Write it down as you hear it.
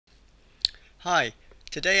Hi,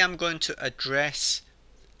 today I'm going to address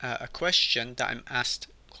a question that I'm asked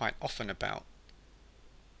quite often about.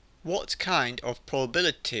 What kind of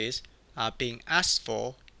probabilities are being asked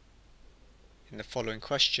for in the following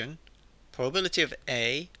question? Probability of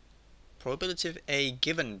A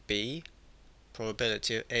given B,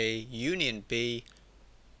 probability of A union B,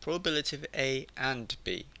 probability of A and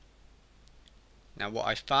B. Now what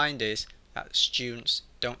I find is that students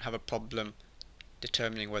don't have a problem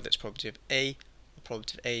determining whether it's probability of A or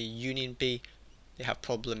probability of A union B. They have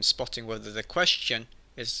problems spotting whether the question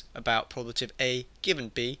is about probability of A given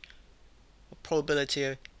B or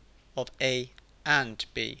probability of A and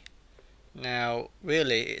B. Now,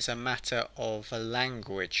 really, it's a matter of a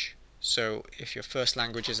language. So, if your first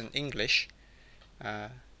language isn't English,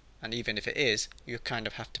 and even if it is, you kind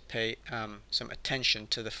of have to pay some attention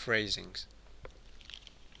to the phrasings.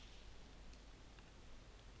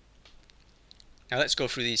 Now, let's go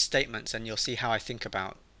through these statements and you'll see how I think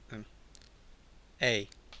about them. A.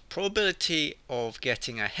 Probability of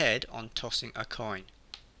getting ahead on tossing a coin.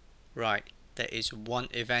 Right, there is one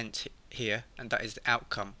event here, and that is the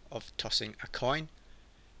outcome of tossing a coin.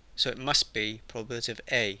 So it must be probability of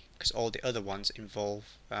A, because all the other ones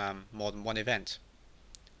involve more than one event.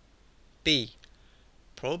 B.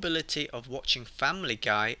 Probability of watching Family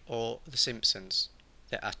Guy or The Simpsons.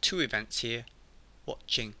 There are two events here,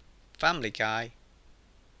 watching Family Guy,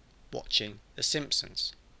 watching The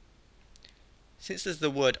Simpsons. Since there's the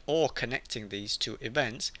word or connecting these two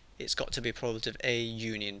events, it's got to be probability of A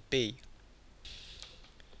union B.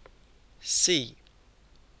 C.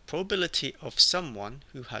 Probability of someone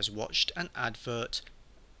who has watched an advert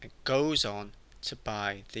and goes on to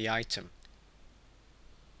buy the item.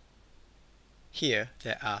 Here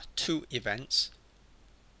there are two events,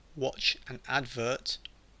 watch an advert,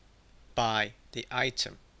 buy the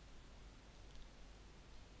item.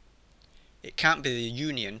 It can't be the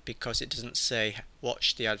union because it doesn't say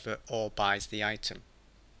watch the advert or buys the item,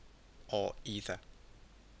 or either.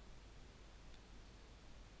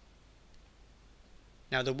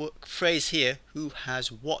 Now the phrase here, who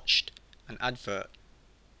has watched an advert,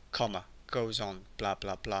 comma, goes on, blah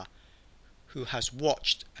blah blah, who has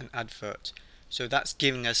watched an advert. So that's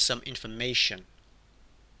giving us some information.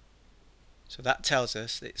 So that tells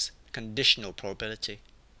us it's conditional probability,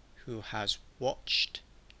 who has watched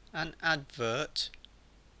an advert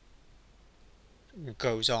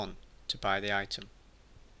goes on to buy the item.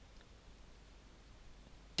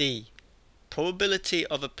 D. Probability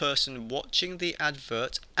of a person watching the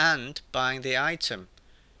advert and buying the item.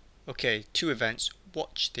 Okay, two events,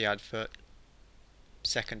 watch the advert,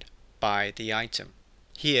 second, buy the item.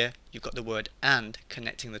 Here you've got the word and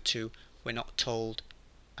connecting the two. We're not told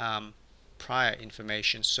prior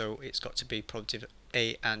information, so it's got to be probability of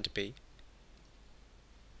A and B.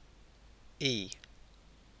 E.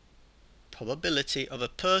 Probability of a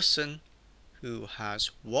person who has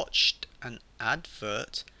watched an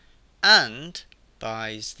advert and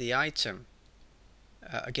buys the item.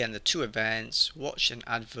 Again, the two events, watch an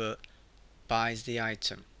advert, buys the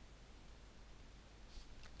item.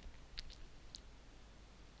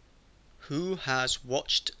 Who has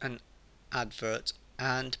watched an advert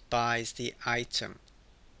and buys the item?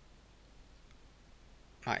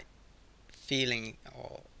 My feeling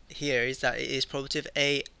here is that it is probability of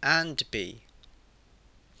A and B.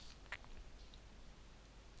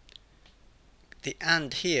 The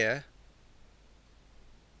and here,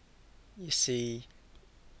 you see,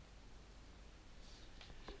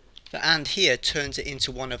 the and here turns it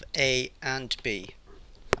into one of A and B.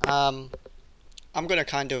 I'm going to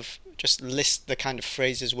kind of just list the kind of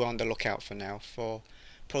phrases we're on the lookout for now for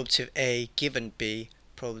probability of A given B,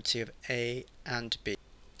 probability of A and B.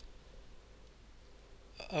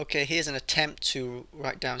 Okay, here's an attempt to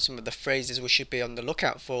write down some of the phrases we should be on the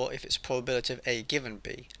lookout for if it's probability of A given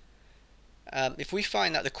B. If we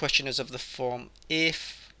find that the question is of the form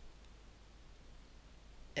if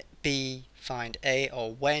B find A,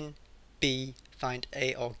 or when B find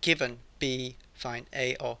A, or given B find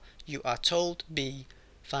A, or you are told B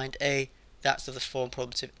find A, that's of the form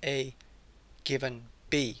probability of A given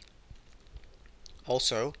B.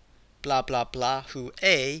 Also, blah blah blah who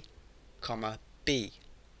A, comma B,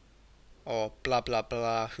 or blah blah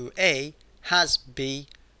blah who A has B,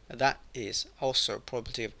 that is also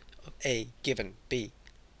probability of A given B.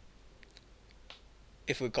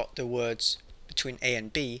 If we've got the words between A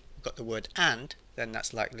and B, we've got the word and, then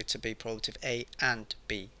that's likely to be probability of A and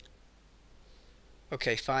B.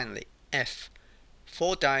 Okay, finally, F.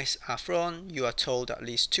 4 dice are thrown, you are told at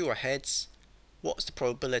least 2 are heads. What's the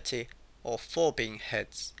probability of 4 being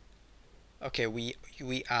heads? Okay, we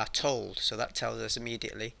are told, so that tells us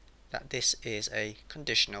immediately that this is a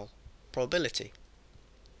conditional probability.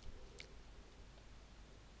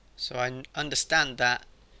 So I understand that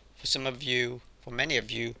for some of you, for many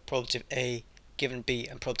of you, probability of A given B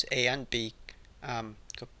and probability A and B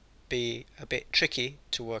could be a bit tricky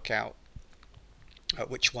to work out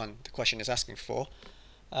which one the question is asking for.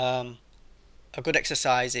 A good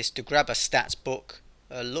exercise is to grab a stats book,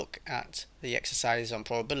 look at the exercises on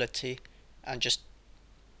probability, and just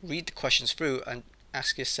read the questions through and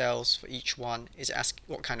ask yourselves for each one,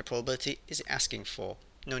 what kind of probability is it asking for?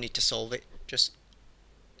 No need to solve it, just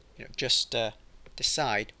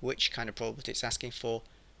decide which kind of probability it's asking for,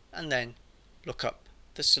 and then look up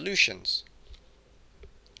the solutions.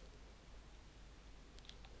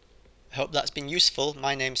 I hope that's been useful.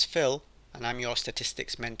 My name's Phil, and I'm your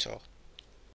statistics mentor.